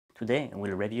Today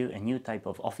we'll review a new type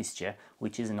of office chair,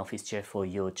 which is an office chair for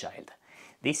your child.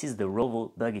 This is the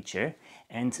Rovo Buggy chair,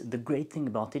 and the great thing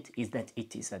about it is that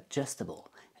it is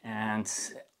adjustable. And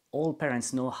all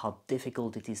parents know how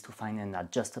difficult it is to find an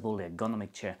adjustable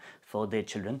ergonomic chair for their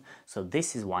children, so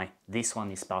this is why this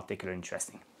one is particularly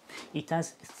interesting. It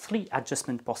has 3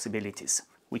 adjustment possibilities,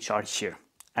 which are here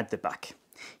at the back.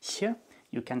 Here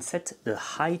you can set the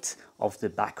height of the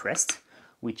backrest,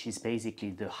 which is basically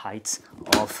the height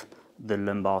of the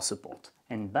lumbar support.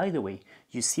 And by the way,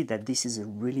 you see that this is a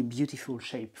really beautiful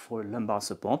shape for lumbar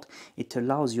support. It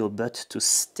allows your butt to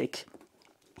stick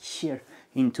here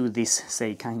into this,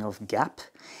 say, kind of gap,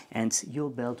 and your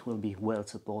belt will be well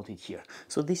supported here.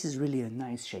 So this is really a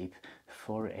nice shape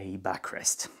for a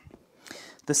backrest.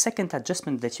 The second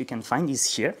adjustment that you can find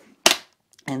is here,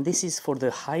 and this is for the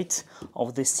height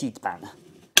of the seat pan.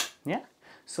 Yeah,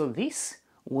 so this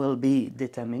will be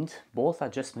determined, both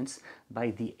adjustments, by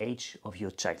the age of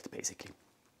your child, basically.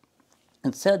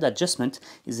 And third adjustment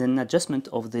is an adjustment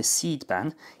of the seat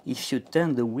pan. If you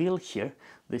turn the wheel here,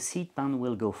 the seat pan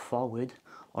will go forward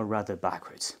or rather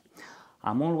backwards.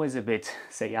 I'm always a bit,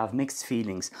 I have mixed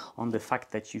feelings on the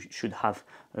fact that you should have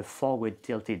a forward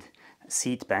tilted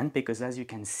seat pan, because as you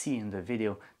can see in the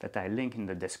video that I link in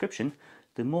the description,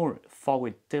 the more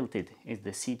forward tilted is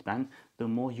the seat pan, the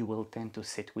more you will tend to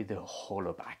sit with a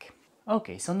hollow back.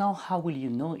 Okay, so now how will you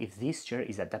know if this chair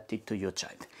is adapted to your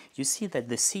child? You see that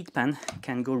the seat pan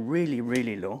can go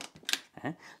really low,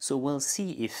 so we'll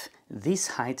see if this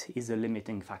height is a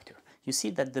limiting factor. You see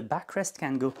that the backrest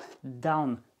can go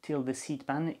down till the seat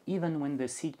pan, even when the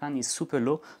seat pan is super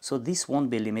low, so this won't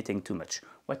be limiting too much.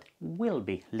 What will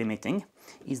be limiting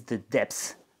is the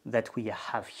depth that we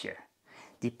have here.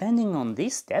 Depending on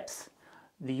this depth,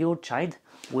 your child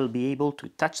will be able to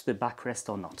touch the backrest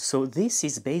or not. So this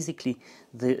is basically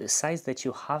the size that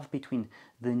you have between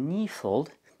the knee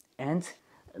fold and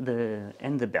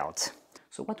the belt.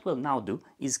 So what we'll now do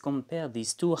is compare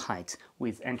these two heights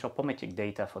with anthropometric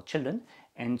data for children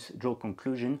and draw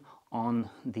conclusion on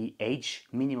the age,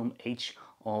 minimum age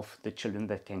of the children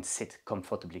that can sit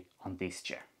comfortably on this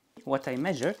chair. What I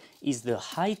measure is the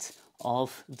height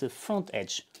of the front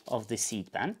edge of the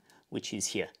seat pan, which is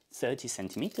here 30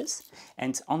 centimeters,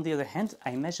 and on the other hand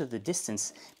I measure the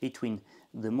distance between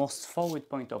the most forward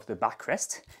point of the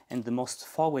backrest and the most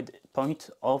forward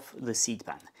point of the seat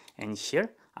pan, and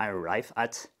here I arrive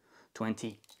at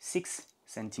 26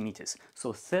 centimeters,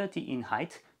 so 30 in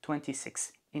height,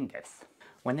 26 in depth.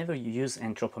 Whenever you use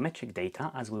anthropometric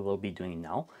data, as we will be doing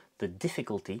now, the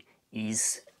difficulty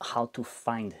is how to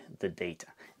find the data.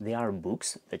 There are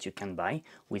books that you can buy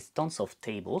with tons of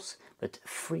tables, but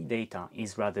free data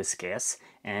is rather scarce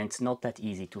and not that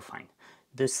easy to find.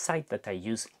 The site that I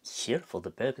use here for the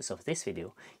purpose of this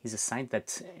video is a site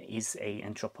that is a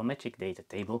anthropometric data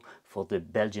table for the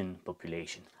Belgian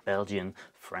population. Belgium,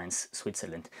 France,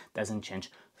 Switzerland doesn't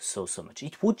change so much.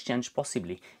 It would change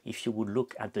possibly if you would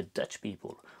look at the Dutch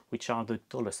people, which are the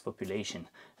tallest population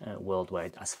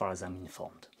worldwide as far as I'm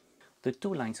informed. The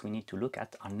two lines we need to look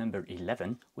at are number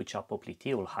 11, which are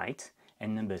popliteal height,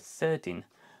 and number 13,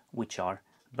 which are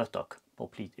buttock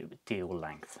popliteal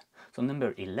length. So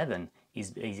number 11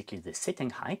 is basically the sitting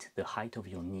height, the height of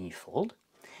your knee fold,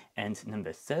 and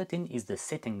number 13 is the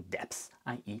sitting depth,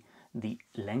 i.e. the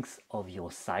length of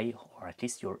your thigh, or at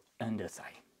least your under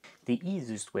thigh. The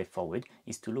easiest way forward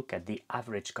is to look at the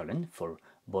average column for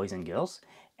boys and girls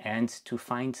and to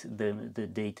find the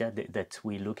data that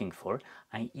we're looking for,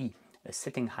 i.e. a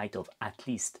sitting height of at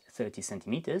least 30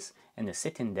 centimeters and a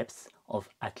sitting depth of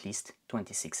at least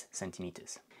 26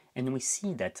 centimeters. And we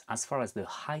see that as far as the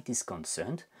height is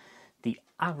concerned, the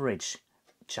average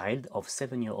child of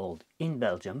 7-year-old in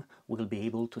Belgium will be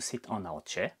able to sit on our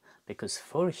chair, because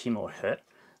for him or her,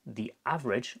 the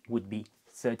average would be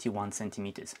 31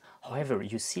 centimeters. However,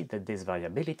 you see that there's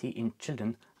variability in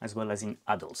children as well as in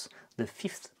adults. The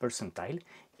 5th percentile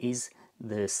is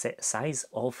the size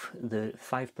of the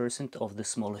 5% of the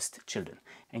smallest children.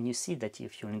 And you see that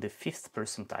if you're in the 5th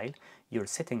percentile, your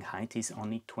sitting height is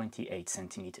only 28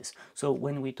 centimeters. So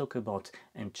when we talk about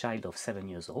a child of 7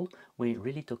 years old, we're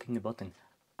really talking about an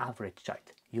average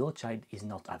child. Your child is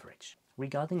not average.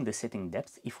 Regarding the sitting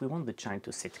depth, if we want the child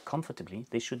to sit comfortably,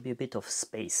 there should be a bit of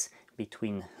space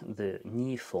between the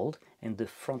knee fold and the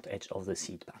front edge of the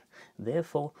seat pan.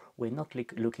 Therefore, we're not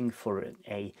looking for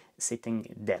a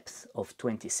sitting depth of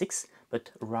 26, but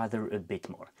rather a bit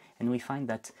more. And we find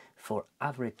that for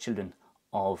average children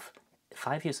of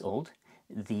 5 years old,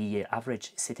 the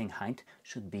average sitting height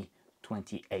should be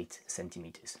 28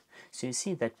 centimeters. So you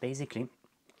see that basically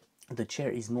the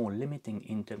chair is more limiting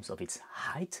in terms of its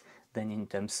height than in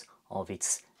terms of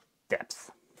its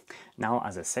depth. Now,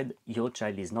 as I said, your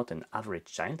child is not an average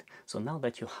child, so now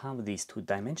that you have these two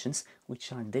dimensions,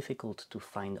 which are difficult to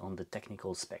find on the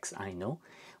technical specs, I know,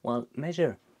 well,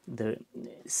 measure the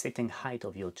sitting height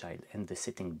of your child and the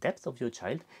sitting depth of your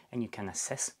child, and you can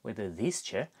assess whether this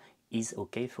chair is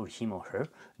okay for him or her,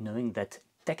 knowing that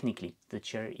technically the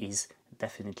chair is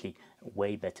definitely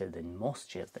way better than most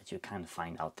chairs that you can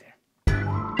find out there.